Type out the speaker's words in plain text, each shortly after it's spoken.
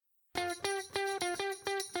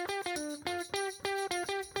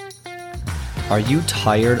Are you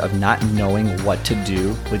tired of not knowing what to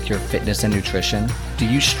do with your fitness and nutrition? Do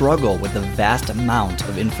you struggle with the vast amount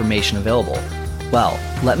of information available? Well,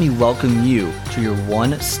 let me welcome you to your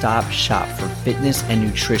one-stop shop for fitness and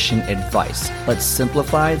nutrition advice. Let's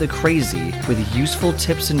simplify the crazy with useful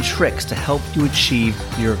tips and tricks to help you achieve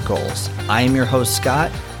your goals. I am your host,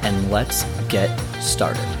 Scott, and let's get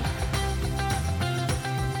started.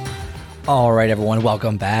 All right, everyone,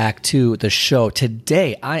 welcome back to the show.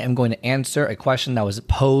 Today, I am going to answer a question that was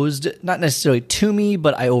posed, not necessarily to me,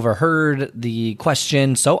 but I overheard the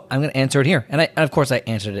question, so I'm going to answer it here. And of course, I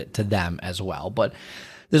answered it to them as well. But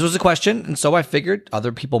this was a question, and so I figured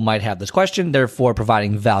other people might have this question, therefore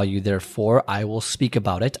providing value. Therefore, I will speak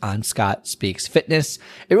about it on Scott Speaks Fitness.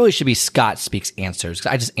 It really should be Scott Speaks Answers,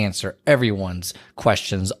 because I just answer everyone's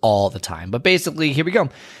questions all the time. But basically, here we go.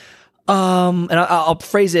 And I'll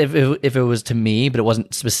phrase it if it was to me, but it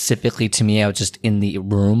wasn't specifically to me. I was just in the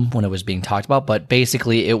room when it was being talked about. But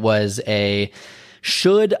basically, it was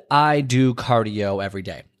should I do cardio every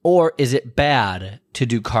day? Or is it bad to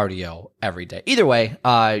do cardio every day? Either way,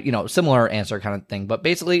 similar answer kind of thing. But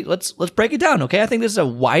basically, let's break it down, okay? I think this is a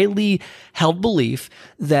widely held belief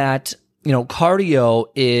that, cardio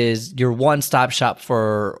is your one-stop shop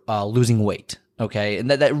for losing weight. Okay, and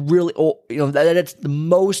that really, that's the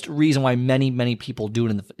most reason why many people do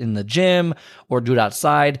it in the gym or do it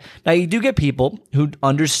outside. Now, you do get people who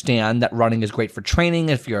understand that running is great for training.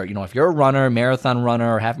 If you're a runner, marathon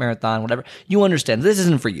runner, or half marathon, whatever, you understand this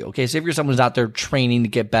isn't for you. Okay, so if you're someone who's out there training to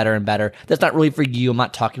get better and better, that's not really for you. I'm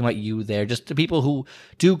not talking about you there. Just the people who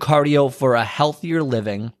do cardio for a healthier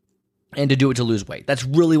living and to do it to lose weight. That's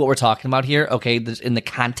really what we're talking about here. Okay, this in the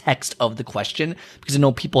context of the question, because I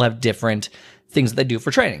know people have different things that they do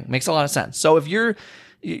for training. Makes a lot of sense. So if you're,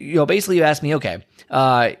 basically you ask me, okay,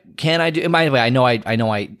 can I do, and by the way, I know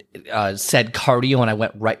I said cardio and I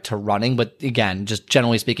went right to running, but again, just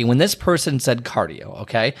generally speaking, when this person said cardio,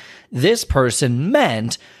 okay, this person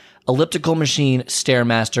meant elliptical machine,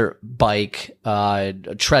 Stairmaster, bike,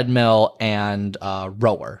 treadmill, and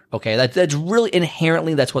rower. Okay, that's really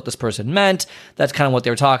inherently that's what this person meant. That's kind of what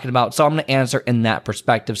they were talking about. So I'm going to answer in that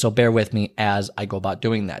perspective. So bear with me as I go about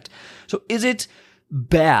doing that. So is it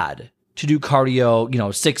bad to do cardio,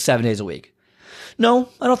 6-7 days a week? No,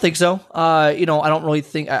 I don't think so. I don't really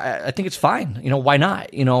think, I think it's fine. Why not?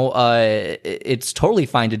 It's totally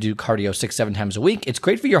fine to do cardio 6-7 times a week. It's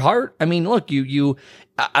great for your heart. I mean, look,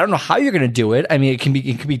 I don't know how you're going to do it. I mean, it can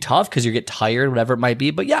be tough because you get tired, whatever it might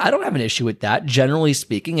be. But yeah, I don't have an issue with that. Generally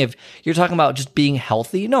speaking, if you're talking about just being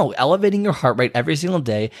healthy, no, elevating your heart rate every single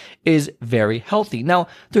day is very healthy. Now,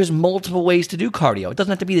 there's multiple ways to do cardio. It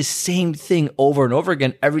doesn't have to be the same thing over and over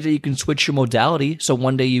again. Every day you can switch your modality. So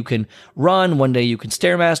one day you can run, one day you can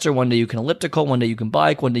Stairmaster, one day you can elliptical, one day you can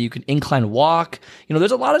bike, one day you can incline walk.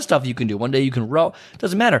 There's a lot of stuff you can do. One day you can row. It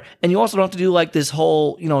doesn't matter. And you also don't have to do like this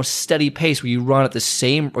whole, steady pace where you run at the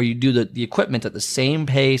same, or you do the equipment at the same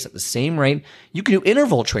pace, at the same rate. You can do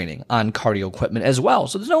interval training on cardio equipment as well.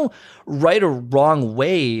 So there's no right or wrong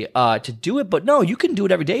way to do it, but no, you can do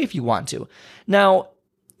it every day if you want to. Now,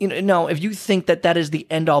 if you think that is the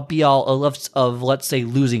end all be all of let's say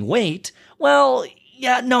losing weight, well,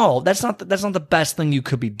 yeah, no, that's not the best thing you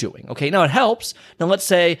could be doing. Okay, now it helps. Now let's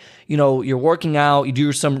say you're working out, you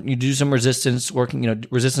do some resistance working,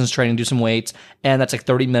 resistance training, do some weights, and that's like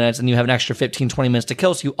 30 minutes, and you have an extra 15-20 minutes to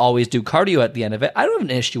kill. So you always do cardio at the end of it. I don't have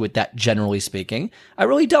an issue with that, generally speaking. I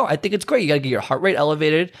really don't. I think it's great. You got to get your heart rate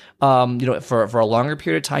elevated. For a longer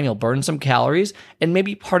period of time, you'll burn some calories, and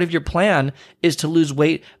maybe part of your plan is to lose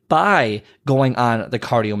weight by going on the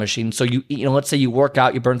cardio machine. So let's say you work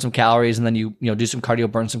out, you burn some calories, and then you do some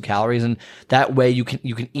cardio, burn some calories, and that way you can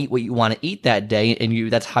eat what you want to eat that day,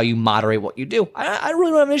 and that's how you moderate what you do. I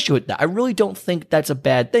really don't have an issue with that. I really don't think that's a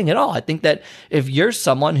bad thing at all. I think that if you're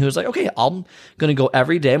someone who's like, okay, I'm going to go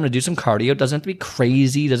every day, I'm going to do some cardio. It doesn't have to be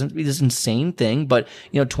crazy, it doesn't have to be this insane thing, but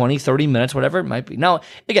 20, 30 minutes, whatever it might be. Now,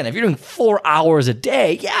 again, if you're doing 4 hours a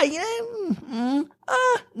day,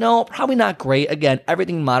 no, probably not great. Again,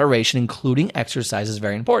 everything in moderation, including exercise, is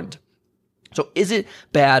very important. So is it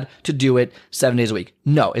bad to do it 7 days a week?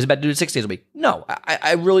 No. Is it bad to do it 6 days a week? No.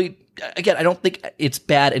 I really, again, I don't think it's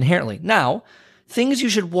bad inherently. Now, things you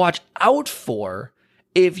should watch out for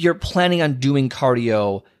if you're planning on doing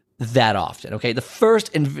cardio that often, okay? The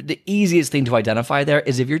first and the easiest thing to identify there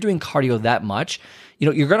is if you're doing cardio that much,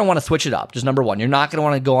 you're going to want to switch it up. Just number one, you're not going to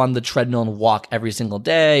want to go on the treadmill and walk every single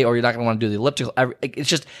day, or you're not going to want to do the elliptical.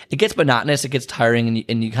 It gets monotonous, it gets tiring,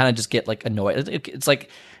 and you kind of just get like annoyed. It's like,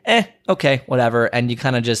 okay, whatever. And you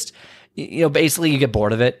kind of just, basically you get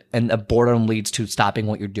bored of it, and boredom leads to stopping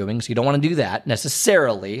what you're doing. So you don't want to do that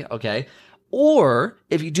necessarily, okay? Or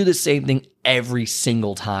if you do the same thing every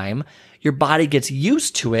single time, your body gets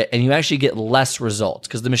used to it and you actually get less results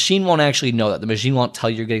because the machine won't actually know that. The machine won't tell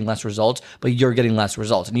you you're getting less results, but you're getting less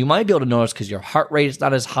results. And you might be able to notice because your heart rate is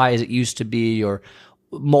not as high as it used to be or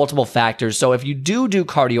multiple factors. So if you do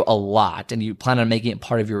cardio a lot and you plan on making it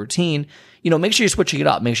part of your routine, make sure you're switching it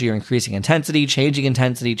up. Make sure you're increasing intensity,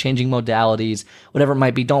 changing modalities, whatever it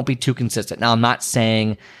might be. Don't be too consistent. Now, I'm not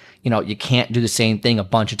saying you can't do the same thing a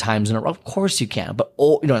bunch of times in a row. Of course you can, but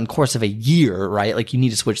in the course of a year, right? Like you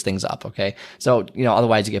need to switch things up, okay? So,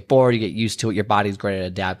 otherwise you get bored, you get used to it, your body's great at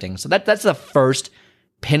adapting. So that's the first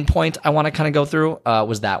pinpoint I want to kind of go through,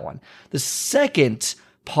 was that one. The second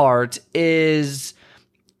part is,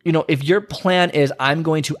 if your plan is I'm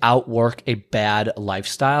going to outwork a bad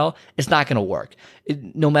lifestyle, it's not going to work.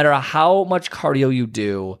 No matter how much cardio you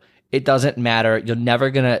do, it doesn't matter. You're never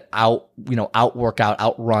going to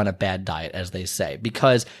outrun a bad diet, as they say.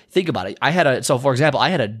 Because think about it. For example, I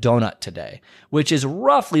had a donut today, which is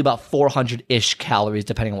roughly about 400-ish calories,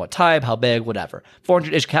 depending on what type, how big, whatever.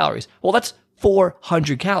 400-ish calories. Well, that's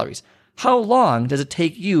 400 calories. How long does it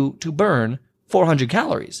take you to burn 400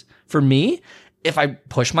 calories? For me, if I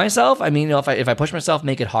push myself, if I push myself,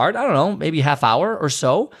 make it hard, I don't know, maybe half hour or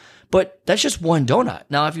so. But that's just one donut.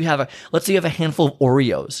 Now, if you have let's say you have a handful of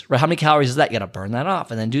Oreos, right? How many calories is that? You got to burn that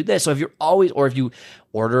off and then do this. So if you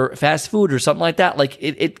order fast food or something like that, like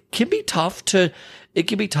it can be tough to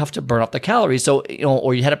burn up the calories. So,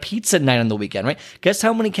 or you had a pizza night on the weekend, right? Guess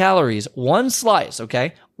how many calories? One slice,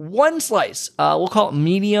 okay? One slice. We'll call it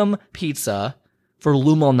medium pizza for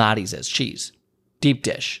Lou Malnati's is cheese. Deep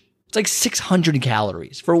dish. It's like 600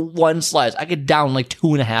 calories for one slice. I could down like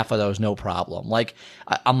 2.5 of those, no problem. Like,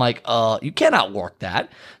 I'm like, you can't outwork that.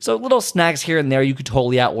 So little snacks here and there, you could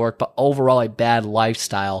totally outwork, but overall, a bad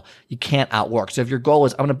lifestyle, you can't outwork. So if your goal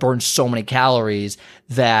is, I'm going to burn so many calories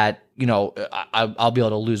that, I'll be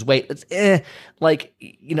able to lose weight. It's I'll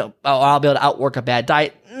be able to outwork a bad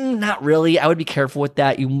diet. Not really. I would be careful with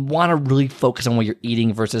that. You want to really focus on what you're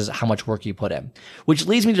eating versus how much work you put in, which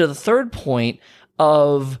leads me to the third point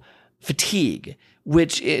of fatigue,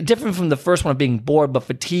 which different from the first one of being bored, but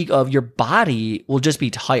fatigue of your body will just be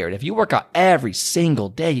tired. If you work out every single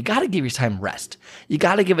day, you got to give your time rest. You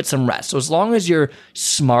got to give it some rest. So as long as you're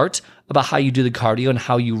smart about how you do the cardio and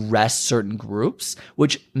how you rest certain groups,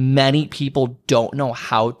 which many people don't know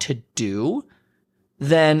how to do,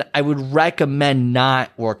 then I would recommend not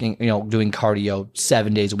working, doing cardio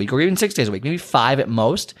 7 days a week or even 6 days a week, maybe 5 at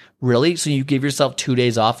most, really. So you give yourself 2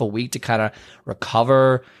 days off a week to kind of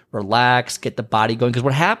recover, relax, get the body going. Because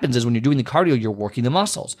what happens is when you're doing the cardio, you're working the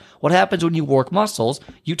muscles. What happens when you work muscles?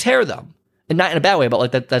 You tear them. And not in a bad way, but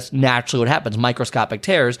like that's naturally what happens. Microscopic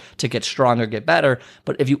tears to get stronger, get better.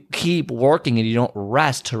 But if you keep working and you don't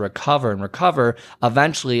rest to recover and recover,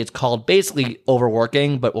 eventually it's called basically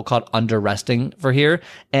overworking, but we'll call it under resting for here.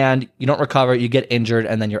 And you don't recover, you get injured,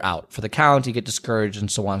 and then you're out for the count, you get discouraged,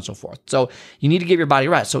 and so on and so forth. So you need to give your body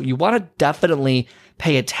rest. So you want to definitely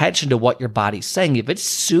pay attention to what your body's saying. If it's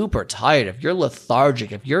super tired, if you're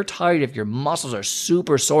lethargic, if you're tired, if your muscles are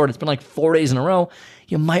super sore, and it's been like 4 days in a row,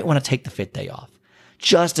 you might want to take the 5th day off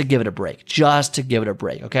just to give it a break,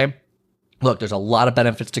 okay? Look, there's a lot of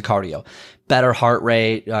benefits to cardio. Better heart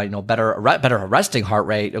rate, better resting heart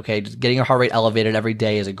rate, okay? Just getting your heart rate elevated every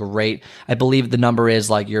day is a great, I believe the number is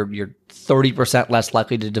like you're 30% less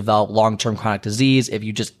likely to develop long-term chronic disease if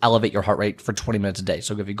you just elevate your heart rate for 20 minutes a day.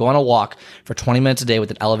 So if you go on a walk for 20 minutes a day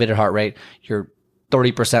with an elevated heart rate, you're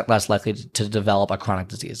 30% less likely to develop a chronic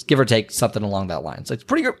disease, give or take something along that line. So it's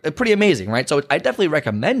pretty amazing, right? So I definitely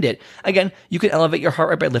recommend it. Again, you can elevate your heart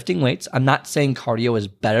rate by lifting weights. I'm not saying cardio is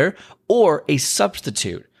better or a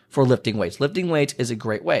substitute for lifting weights. Lifting weights is a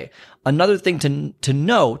great way. Another thing to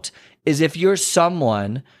note is if you're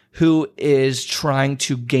someone who is trying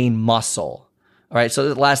to gain muscle, all right, so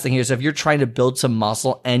the last thing here is if you're trying to build some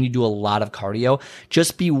muscle and you do a lot of cardio,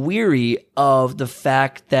 just be weary of the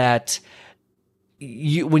fact that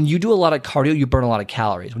when you do a lot of cardio, you burn a lot of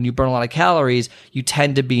calories. When you burn a lot of calories, you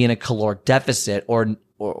tend to be in a caloric deficit or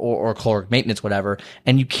caloric maintenance, whatever,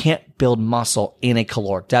 and you can't build muscle in a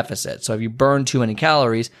caloric deficit. So if you burn too many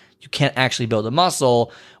calories, you can't actually build a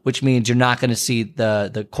muscle, which means you're not going to see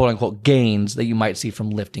the quote unquote gains that you might see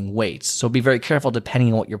from lifting weights. So be very careful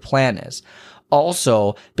depending on what your plan is.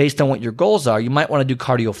 Also, based on what your goals are, you might want to do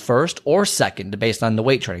cardio first or second based on the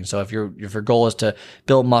weight training. So if your goal is to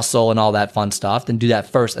build muscle and all that fun stuff, then do that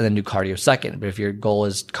first and then do cardio second. But if your goal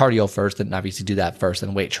is cardio first, then obviously do that first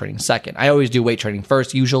and weight training second. I always do weight training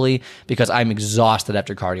first usually because I'm exhausted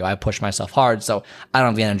after cardio. I push myself hard, so I don't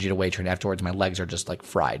have the energy to weight train afterwards. My legs are just like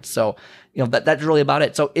fried. So, that's really about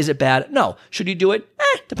it. So is it bad? No. Should you do it?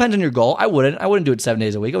 Depends on your goal. I wouldn't do it 7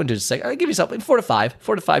 days a week. I wouldn't do it 6. I'd give yourself 4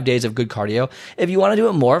 to 5 days of good cardio. If you want to do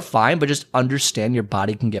it more, fine, but just understand your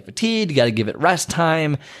body can get fatigued. You got to give it rest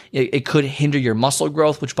time. It could hinder your muscle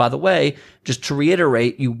growth, which, by the way, just to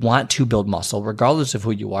reiterate, you want to build muscle regardless of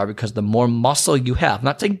who you are, because the more muscle you have,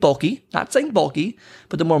 not saying bulky,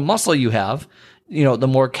 but the more muscle you have, the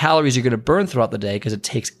more calories you're going to burn throughout the day, because it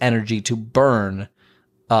takes energy to burn.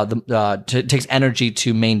 It takes energy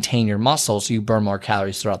to maintain your muscle, so you burn more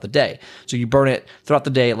calories throughout the day. So you burn it throughout the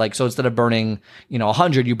day, so instead of burning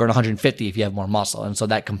 100, you burn 150 if you have more muscle, and so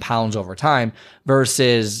that compounds over time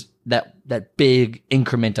versus that big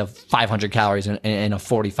increment of 500 calories in a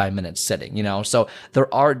 45-minute sitting. So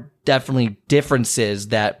there are definitely differences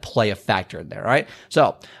that play a factor in there. All right,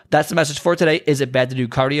 so that's the message for today. Is it bad to do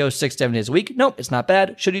cardio 6-7 days a week? Nope, it's not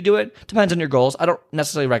bad. Should you do it? Depends on your goals. I don't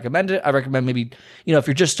necessarily recommend it. I recommend maybe, if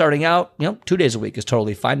you're just starting out, 2 days a week is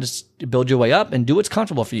totally fine. Just build your way up and do what's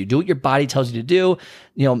comfortable for you. Do what your body tells you to do.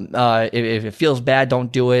 If it feels bad,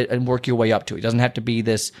 don't do it, and work your way up to it. It doesn't have to be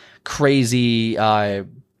this crazy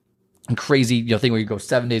thing where you go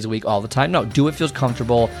 7 days a week all the time. No, do what feels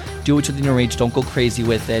comfortable. Do what's within your reach. Don't go crazy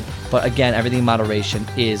with it. But again, everything in moderation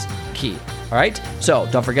is key. All right? So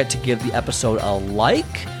don't forget to give the episode a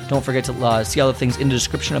like. Don't forget to see all the things in the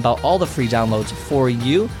description about all the free downloads for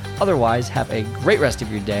you. Otherwise, have a great rest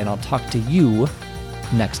of your day, and I'll talk to you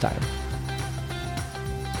next time.